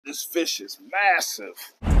This fish is massive.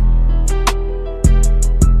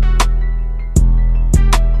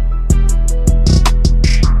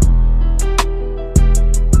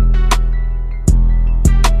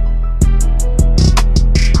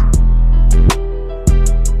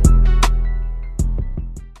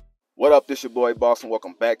 What up, this your boy Boston.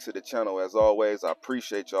 Welcome back to the channel. As always, I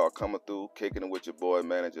appreciate y'all coming through, kicking it with your boy,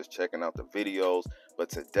 man, and just checking out the videos. But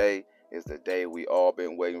today is the day we all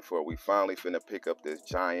been waiting for. We finally finna pick up this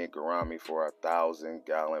giant gourami for our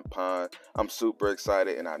 1,000-gallon pond. I'm super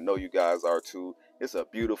excited, and I know you guys are too. It's a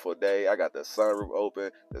beautiful day. I got the sunroof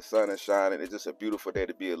open, the sun is shining. It's just a beautiful day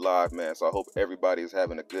to be alive, man. So I hope everybody is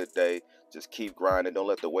having a good day. Just keep grinding. Don't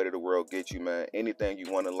let the weight of the world get you, man. Anything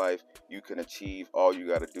you want in life, you can achieve. All you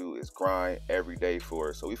got to do is grind every day for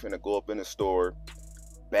it. So we finna go up in the store,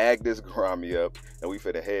 bag this gourami up, and we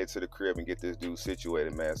finna head to the crib and get this dude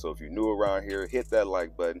situated, man. So if you're new around here, hit that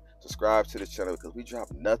like button, subscribe to the channel, because we drop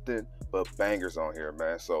nothing but bangers on here,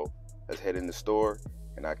 man. So let's head in the store,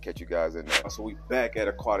 and I'll catch you guys in there. So we back at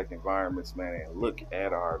Aquatic Environments, man, and look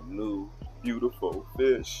at our new beautiful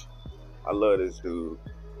fish. I love this dude.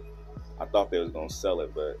 I thought they was gonna sell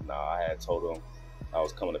it, but nah, I had told them I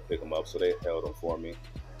was coming to pick him up, so they held him for me.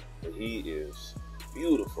 But he is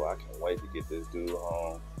beautiful. I can't wait to get this dude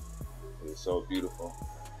home. It's so beautiful.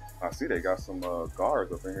 I see they got some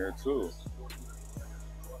guards up in here too.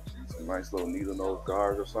 Some nice little needle nose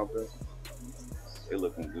guards or something. They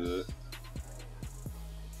looking good.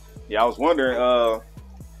 Yeah, I was wondering if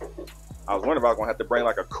I was gonna have to bring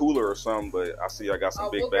like a cooler or something, but I see y'all got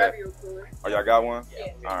some big bags. Oh, y'all got one?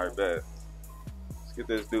 Yeah. All right, bet. Let's get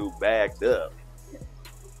this dude bagged up.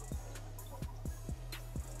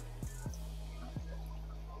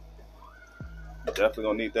 Definitely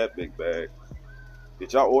gonna need that big bag.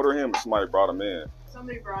 Did y'all order him or somebody brought him in?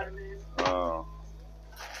 Somebody brought him in.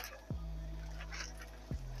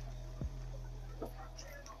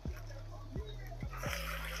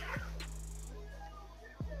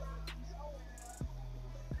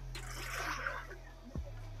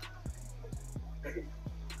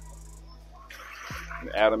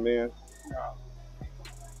 Add him in? No.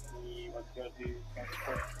 He was going to do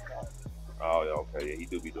Oh, yeah, okay. Yeah, he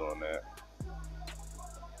do be doing that.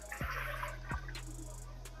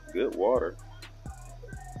 Good water.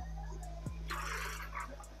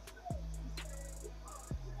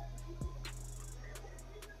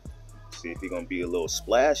 See if he gonna be a little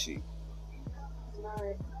splashy.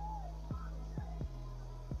 Right.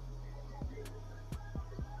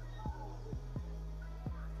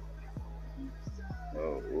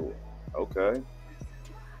 Oh, ooh. Okay.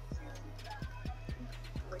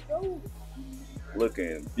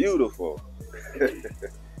 Looking beautiful.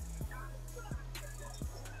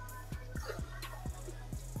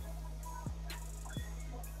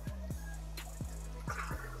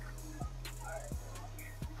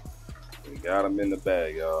 We got him in the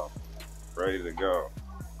bag, y'all. Ready to go.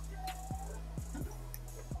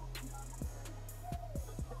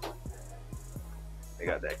 They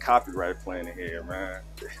got that copyright playing in here, man.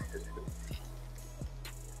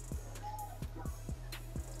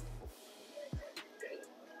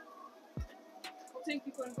 What tank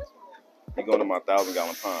you going to this one? He going to my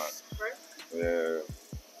 1,000-gallon pond. Right? Yeah.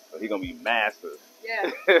 So he gonna be massive. Yeah.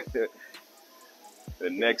 The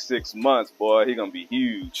next 6 months, boy, he gonna be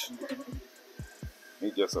huge.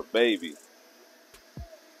 He's just a baby.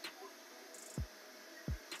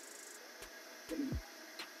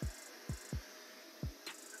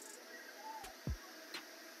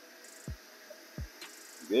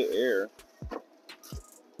 Good air.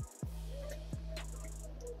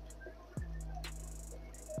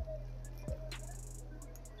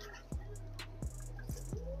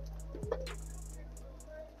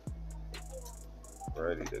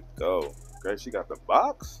 Ready to go. Great, she got the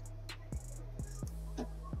box.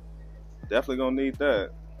 Definitely gonna need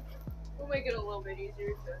that. We'll make it a little bit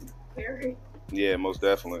easier to carry. Yeah, most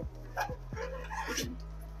definitely.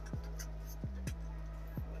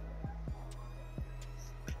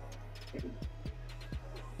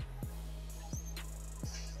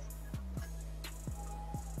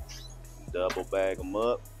 Double bag them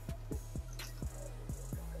up.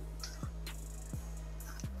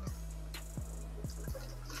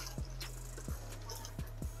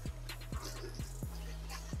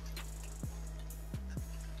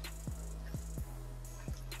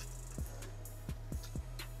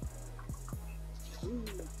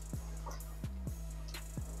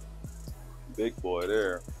 Big boy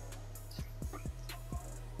there.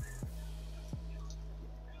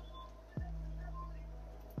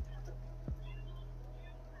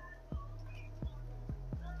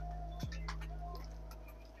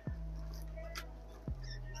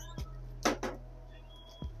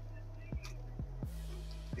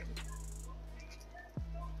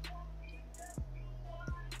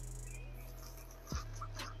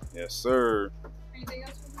 Yes, sir. Anything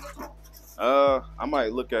else we can get? I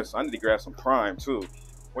might look at. I need to grab some prime too.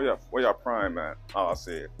 Where y'all prime at? Oh, I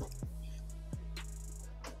see it.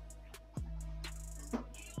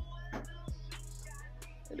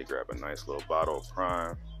 Need to grab a nice little bottle of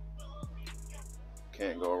prime.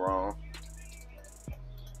 Can't go wrong.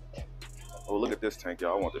 Oh, look at this tank,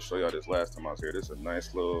 y'all. I want to show y'all this last time I was here. This is a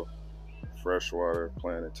nice little freshwater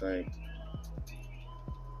planted tank.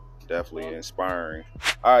 Definitely inspiring.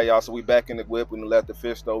 All right, y'all. So we back in the whip. We left the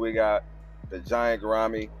fish though. We got the giant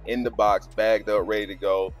gourami in the box, bagged up, ready to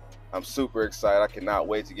go. I'm super excited. I cannot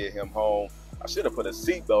wait to get him home. I should have put a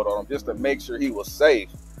seatbelt on him just to make sure he was safe.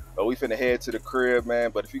 But we finna head to the crib,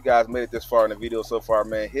 man. But if you guys made it this far in the video so far,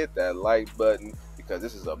 man, hit that like button because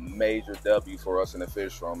this is a major W for us in the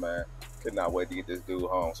fish room, man. Could not wait to get this dude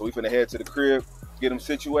home. So we finna head to the crib, get him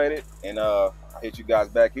situated, and I'll hit you guys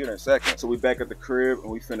back here in a second. So we back at the crib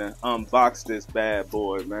and we finna unbox this bad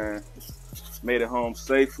boy, man. Made it home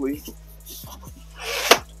safely.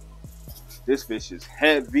 This fish is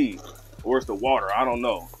heavy. Where's the water? I don't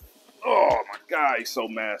know. Oh my God, he's so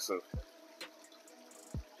massive.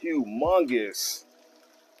 Humongous.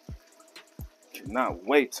 Cannot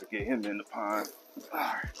wait to get him in the pond. All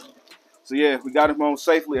right. So yeah, we got him home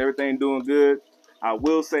safely. Everything doing good. I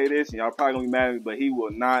will say this, and y'all probably gonna be mad at me, but he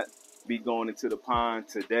will not be going into the pond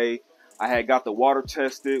today. I had got the water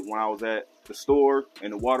tested when I was at the store,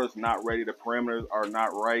 and the water's not ready. The parameters are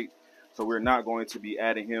not right. So we're not going to be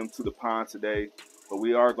adding him to the pond today, but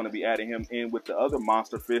we are going to be adding him in with the other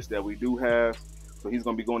monster fish that we do have. So he's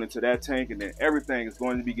going to be going into that tank, and then everything is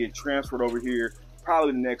going to be getting transferred over here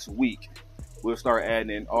probably the next week. We'll start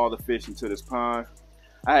adding in all the fish into this pond.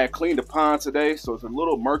 I had cleaned the pond today, so it's a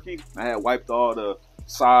little murky. I had wiped all the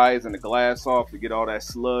sides and the glass off to get all that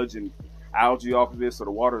sludge and algae off of it, so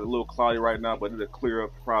the water is a little cloudy right now, but it'll clear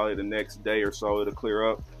up probably the next day or so. It'll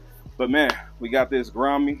clear up. But man, we got this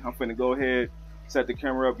gourami. I'm finna go ahead, set the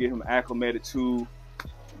camera up, get him acclimated to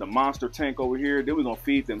the monster tank over here. Then we're gonna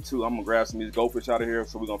feed them too. I'm gonna grab some of these goldfish out of here.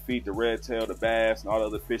 So we're gonna feed the red tail, the bass, and all the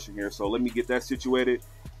other fish in here. So let me get that situated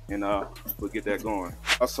and we'll get that going.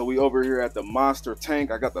 So we over here at the monster tank.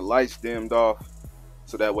 I got the lights dimmed off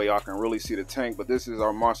so that way y'all can really see the tank. But this is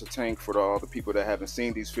our monster tank for all the people that haven't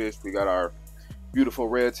seen these fish. We got our beautiful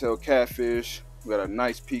red tail catfish. We got a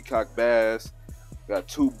nice peacock bass. We got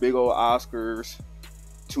two big old Oscars,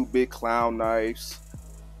 two big clown knives.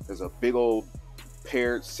 There's a big old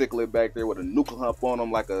paired cichlid back there with a nuclear hump on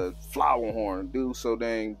them like a flower horn. Dude, so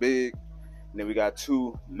dang big. And then we got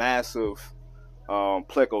two massive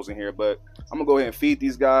plecos in here. But I'm gonna go ahead and feed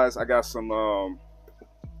these guys. I got some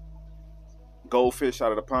goldfish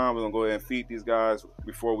out of the pond. We're gonna go ahead and feed these guys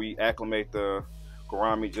before we acclimate the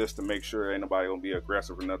gourami, just to make sure ain't nobody gonna be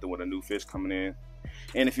aggressive or nothing with a new fish coming in.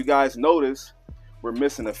 And if you guys notice, we're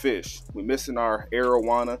missing a fish. We're missing our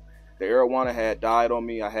arowana. The arowana had died on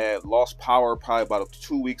me. I had lost power probably about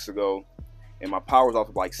 2 weeks ago, and my power was off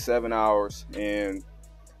for like 7 hours, and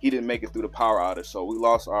he didn't make it through the power outage. So we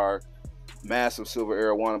lost our massive silver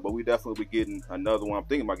arowana, but we definitely be getting another one. I'm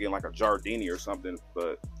thinking about getting like a Jardini or something,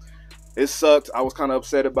 but it sucked. I was kind of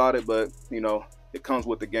upset about it, but you know, it comes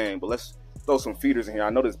with the game. But let's throw some feeders in here.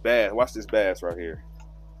 I know this bass. Watch this bass right here.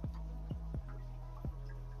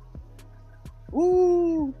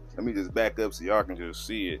 Woo! Let me just back up so y'all can just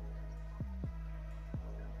see it.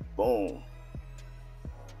 Boom.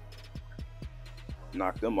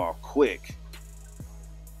 Knock them off quick.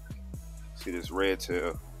 See this red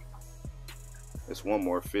tail. There's one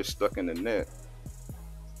more fish stuck in the net.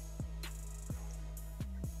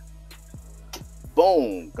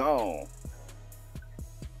 Boom, gone.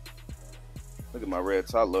 Look at my red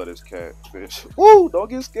tail. I love this catfish. Woo, don't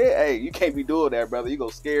get scared. Hey, you can't be doing that, brother. You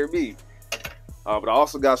gonna scare me. But I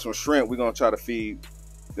also got some shrimp. We're gonna try to feed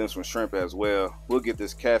them some shrimp as well. We'll get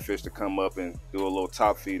this catfish to come up and do a little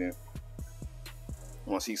top feeding.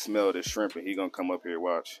 Once he smells the shrimp, and he gonna come up here.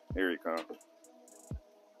 Watch. Here he comes.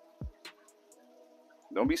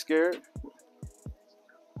 Don't be scared.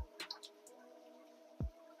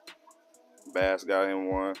 Bass got him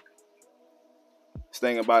one. This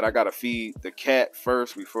thing about it, I gotta feed the cat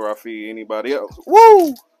first before I feed anybody else.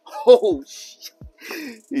 Woo! Oh shit.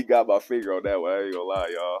 He got my finger on that one. I ain't gonna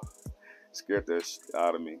lie, y'all. Scared the shit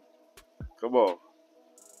out of me. Come on.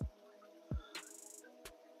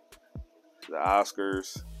 The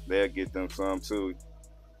Oscars, they'll get them some too.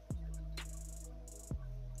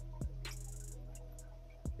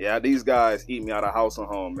 Yeah, these guys eat me out of house and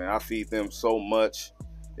home, man. I feed them so much.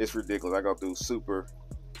 It's ridiculous. I go through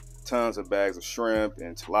tons of bags of shrimp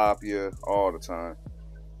and tilapia all the time.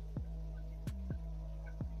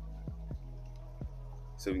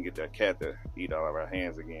 so we can get that cat to eat out of our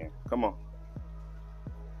hands again. Come on.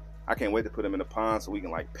 I can't wait to put him in the pond so we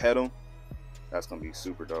can like pet him. That's gonna be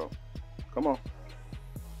super dope. Come on.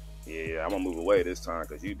 Yeah, I'm gonna move away this time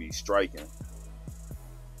because you be striking.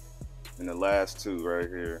 And the last two right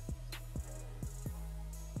here.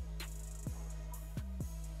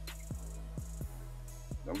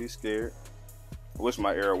 Don't be scared. I wish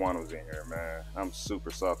my arowana was in here, man. I'm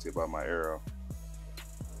super salty about my arrow.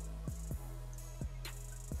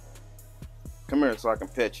 Come here so I can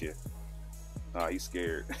pet you. Nah, he's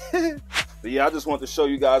scared. But yeah, I just want to show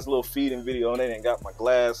you guys a little feeding video, and they done got my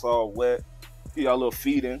glass all wet. Give y'all a little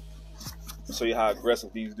feeding. Show you how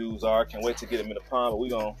aggressive these dudes are. Can't wait to get them in the pond, but we're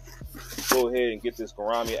gonna go ahead and get this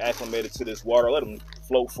gourami acclimated to this water. Let them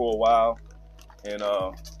float for a while and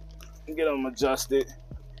get them adjusted.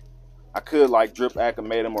 I could like drip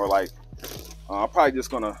acclimate them, or like I'm probably just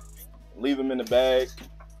gonna leave them in the bag,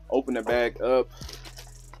 open the bag up,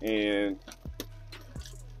 and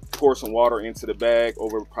pour some water into the bag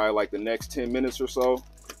over probably like the next 10 minutes or so,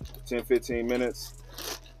 10-15 minutes,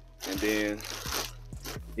 and then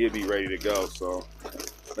he'll be ready to go. So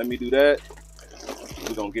let me do that.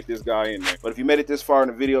 We're gonna get this guy in there. But if you made it this far in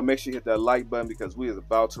the video, make sure you hit that like button, because we is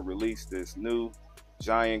about to release this new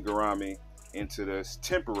giant gourami into this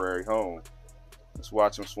temporary home. Let's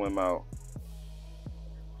watch him swim out.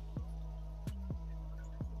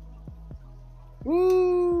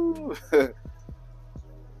 Woo!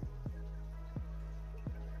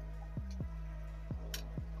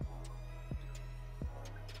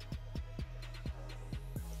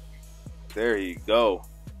 There you go.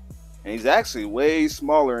 And he's actually way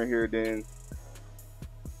smaller in here than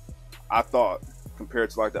I thought compared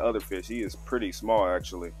to like the other fish. He is pretty small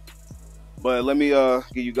actually. But let me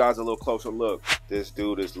give you guys a little closer look. This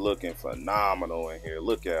dude is looking phenomenal in here.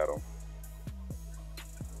 Look at him.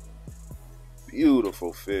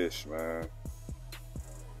 Beautiful fish, man.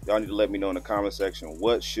 Y'all need to let me know in the comment section,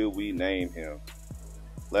 what should we name him?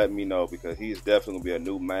 Let me know, because he's definitely gonna be a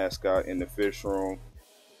new mascot in the fish room.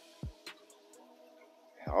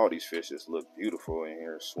 All these fish just look beautiful in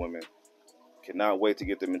here swimming. Cannot wait to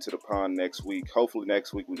get them into the pond next week. Hopefully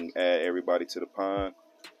next week we can add everybody to the pond,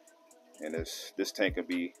 and this tank can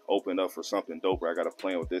be opened up for something doper. I got a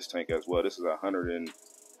plan with this tank as well. This is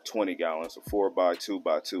 120 gallons, a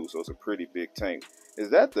 4x2x2, so it's a pretty big tank. Is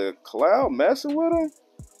that the cloud messing with them?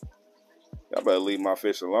 Y'all better leave my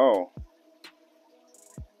fish alone.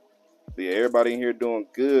 But yeah, everybody in here doing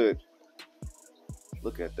good.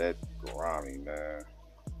 Look at that gourami, man.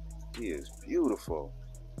 He is beautiful.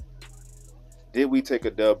 Did we take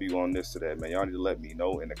a W on this today, man? Y'all need to let me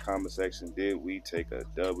know in the comment section. Did we take a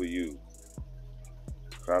W?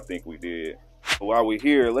 I think we did. While we're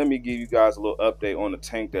here, let me give you guys a little update on the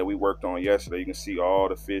tank that we worked on yesterday. You can see all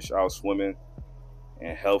the fish out swimming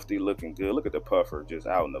and healthy, looking good. Look at the puffer just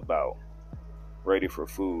out and about, ready for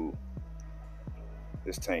food.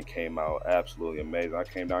 This tank came out absolutely amazing. I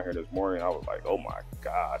came down here this morning, I was like, oh my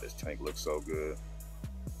God, this tank looks so good.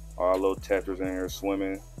 All little tetras in here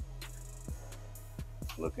swimming,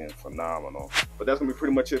 looking phenomenal. But that's gonna be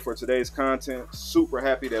pretty much it for today's content. Super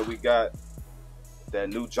happy that we got that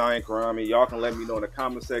new giant gourami. Y'all can let me know in the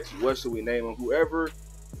comment section, what should we name him? Whoever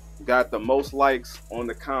got the most likes on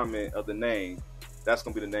the comment of the name, that's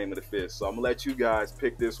gonna be the name of the fish. So I'm gonna let you guys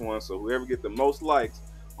pick this one. So whoever get the most likes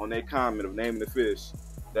on their comment of naming the fish,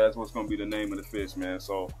 that's what's gonna be the name of the fish, man.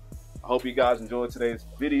 So I hope you guys enjoyed today's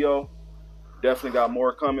video. Definitely got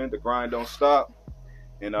more coming. The grind don't stop,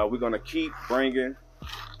 and we're gonna keep bringing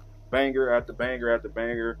banger after banger after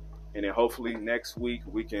banger, and then hopefully next week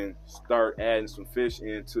we can start adding some fish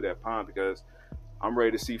into that pond, because I'm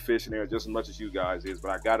ready to see fish in there just as much as you guys is.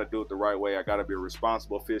 But I got to do it the right way. I got to be a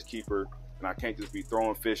responsible fish keeper, and I can't just be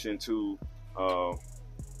throwing fish into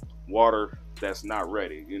water that's not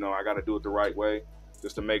ready. You know, I got to do it the right way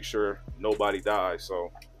just to make sure nobody dies.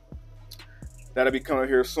 So that'll be coming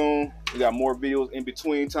here soon. We got more videos in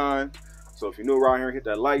between time. So if you're new around here, hit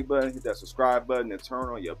that like button, hit that subscribe button, and turn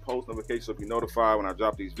on your post notifications so you be notified when I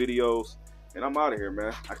drop these videos. And I'm out of here,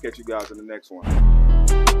 man. I'll catch you guys in the next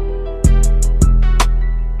one.